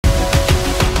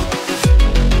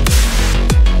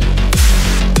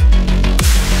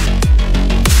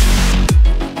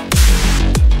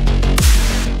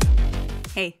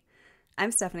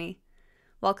I'm Stephanie.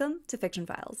 Welcome to Fiction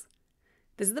Files.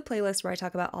 This is the playlist where I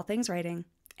talk about all things writing,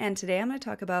 and today I'm going to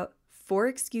talk about 4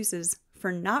 excuses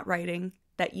for not writing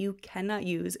that you cannot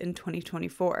use in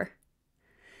 2024.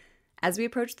 As we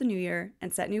approach the new year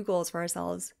and set new goals for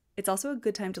ourselves, it's also a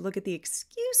good time to look at the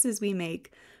excuses we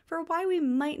make for why we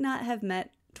might not have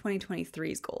met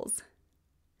 2023's goals.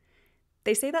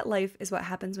 They say that life is what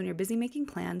happens when you're busy making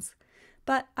plans,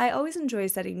 but I always enjoy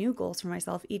setting new goals for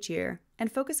myself each year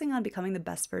and focusing on becoming the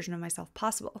best version of myself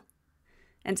possible.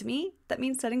 And to me, that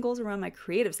means setting goals around my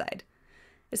creative side,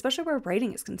 especially where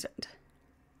writing is concerned.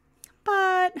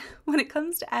 But when it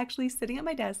comes to actually sitting at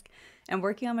my desk and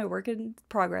working on my work in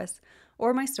progress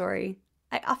or my story,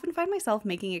 I often find myself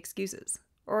making excuses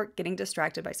or getting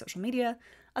distracted by social media,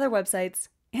 other websites,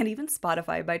 and even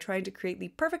Spotify by trying to create the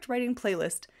perfect writing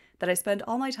playlist that I spend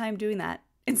all my time doing that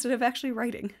instead of actually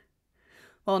writing.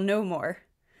 Well, no more.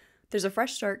 There's a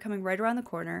fresh start coming right around the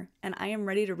corner, and I am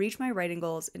ready to reach my writing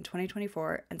goals in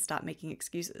 2024 and stop making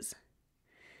excuses.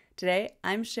 Today,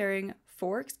 I'm sharing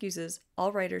 4 excuses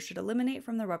all writers should eliminate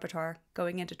from their repertoire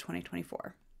going into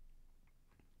 2024.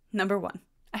 Number 1,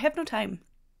 I have no time.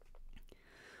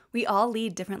 We all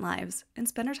lead different lives and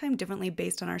spend our time differently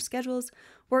based on our schedules,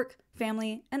 work,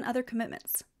 family, and other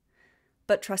commitments.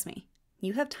 But trust me,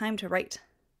 you have time to write.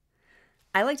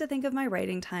 I like to think of my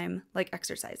writing time like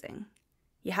exercising.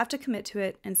 You have to commit to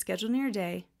it and schedule in your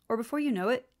day, or before you know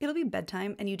it, it'll be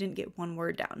bedtime and you didn't get one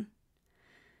word down.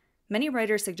 Many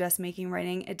writers suggest making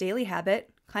writing a daily habit,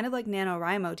 kind of like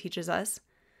NaNoWriMo teaches us,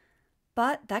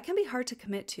 but that can be hard to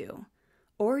commit to,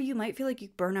 or you might feel like you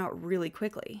burn out really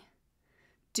quickly.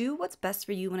 Do what's best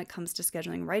for you when it comes to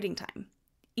scheduling writing time,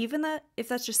 even if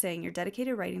that's just saying your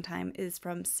dedicated writing time is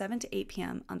from 7 to 8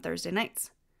 p.m. on Thursday nights.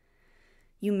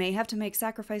 You may have to make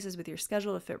sacrifices with your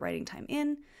schedule to fit writing time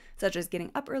in, such as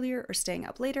getting up earlier or staying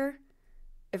up later.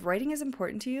 If writing is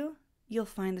important to you, you'll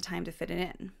find the time to fit it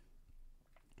in.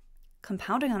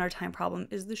 Compounding on our time problem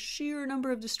is the sheer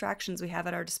number of distractions we have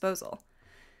at our disposal.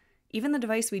 Even the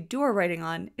device we do our writing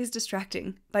on is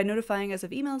distracting by notifying us of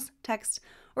emails, texts,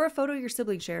 or a photo your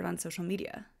sibling shared on social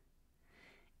media.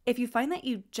 If you find that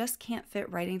you just can't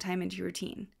fit writing time into your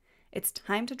routine, it's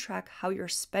time to track how you're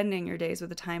spending your days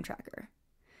with a time tracker.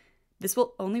 This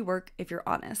will only work if you're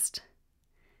honest.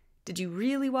 Did you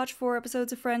really watch 4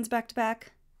 episodes of Friends back to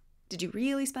back? Did you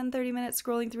really spend 30 minutes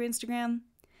scrolling through Instagram?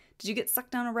 Did you get sucked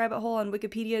down a rabbit hole on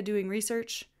Wikipedia doing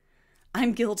research?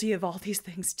 I'm guilty of all these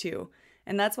things too,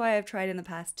 and that's why I've tried in the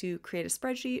past to create a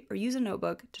spreadsheet or use a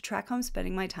notebook to track how I'm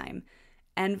spending my time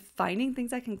and finding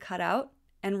things I can cut out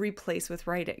and replace with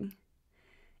writing.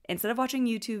 Instead of watching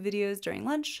YouTube videos during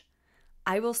lunch,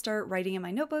 I will start writing in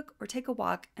my notebook or take a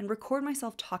walk and record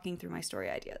myself talking through my story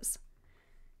ideas.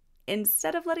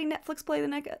 Instead of letting Netflix play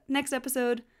the next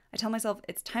episode, I tell myself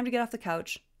it's time to get off the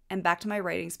couch and back to my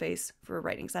writing space for a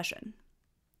writing session.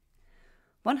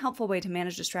 One helpful way to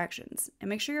manage distractions and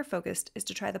make sure you're focused is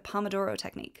to try the Pomodoro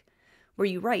technique, where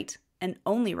you write and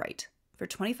only write for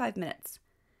 25 minutes,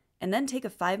 and then take a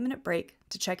 5-minute break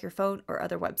to check your phone or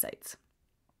other websites.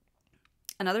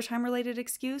 Another time-related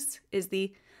excuse is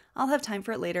the "I'll have time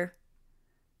for it later."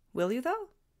 Will you though?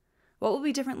 What will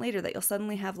be different later that you'll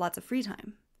suddenly have lots of free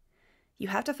time? You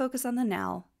have to focus on the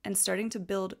now and starting to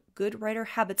build good writer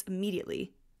habits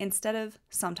immediately instead of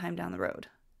sometime down the road.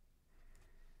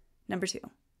 Number 2,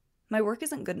 my work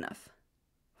isn't good enough.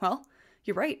 Well,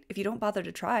 you're right if you don't bother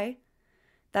to try.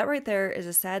 That right there is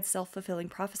a sad self-fulfilling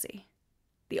prophecy.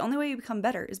 The only way you become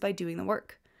better is by doing the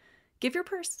work. Give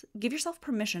yourself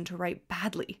permission to write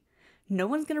badly. No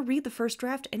one's going to read the first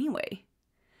draft anyway.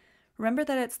 Remember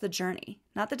that it's the journey,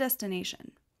 not the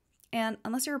destination. And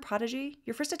unless you're a prodigy,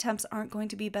 your first attempts aren't going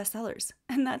to be bestsellers,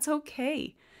 and that's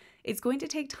okay. It's going to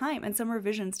take time and some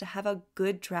revisions to have a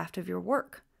good draft of your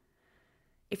work.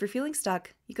 If you're feeling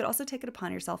stuck, you could also take it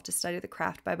upon yourself to study the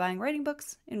craft by buying writing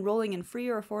books, enrolling in free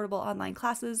or affordable online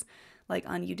classes like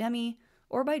on Udemy,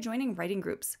 or by joining writing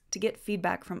groups to get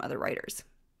feedback from other writers.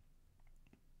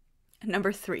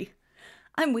 Number 3,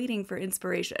 I'm waiting for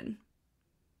inspiration.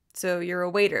 So you're a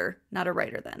waiter, not a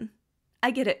writer then.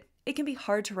 I get it. It can be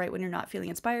hard to write when you're not feeling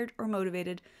inspired or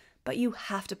motivated, but you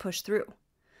have to push through.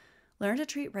 Learn to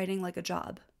treat writing like a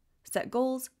job. Set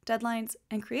goals, deadlines,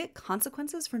 and create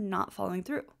consequences for not following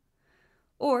through.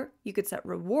 Or you could set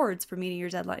rewards for meeting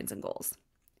your deadlines and goals.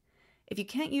 If you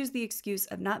can't use the excuse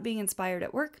of not being inspired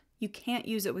at work, you can't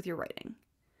use it with your writing.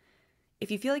 If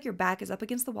you feel like your back is up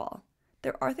against the wall,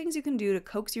 there are things you can do to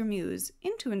coax your muse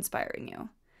into inspiring you,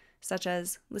 such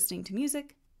as listening to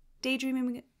music,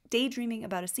 daydreaming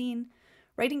about a scene,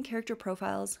 writing character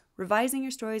profiles, revising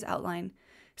your story's outline,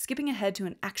 skipping ahead to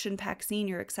an action-packed scene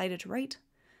you're excited to write,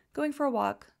 going for a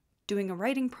walk, doing a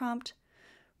writing prompt,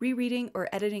 rereading or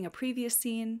editing a previous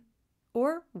scene,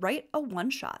 or write a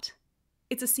one-shot.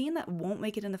 It's a scene that won't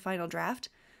make it in the final draft,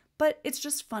 but it's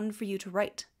just fun for you to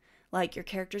write, like your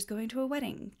characters going to a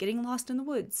wedding, getting lost in the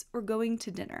woods, or going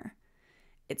to dinner.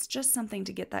 It's just something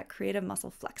to get that creative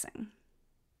muscle flexing.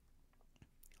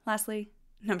 Lastly,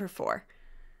 number 4.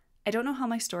 I don't know how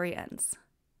my story ends.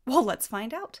 Well, let's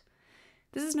find out.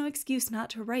 This is no excuse not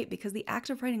to write because the act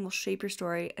of writing will shape your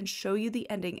story and show you the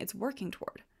ending it's working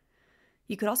toward.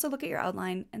 You could also look at your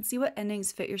outline and see what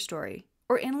endings fit your story,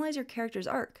 or analyze your character's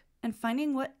arc and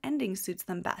finding what ending suits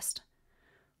them best.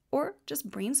 Or just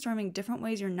brainstorming different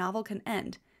ways your novel can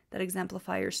end that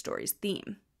exemplify your story's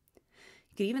theme.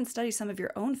 You could even study some of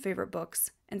your own favorite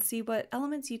books and see what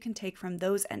elements you can take from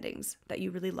those endings that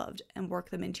you really loved and work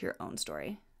them into your own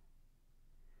story.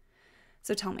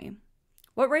 So tell me,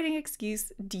 what writing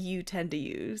excuse do you tend to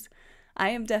use? I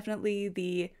am definitely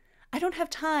the I don't have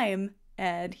time,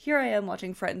 and here I am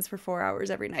watching Friends for 4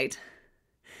 hours every night.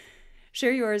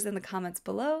 Share yours in the comments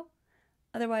below.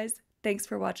 Otherwise, thanks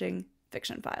for watching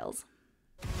Fiction Files.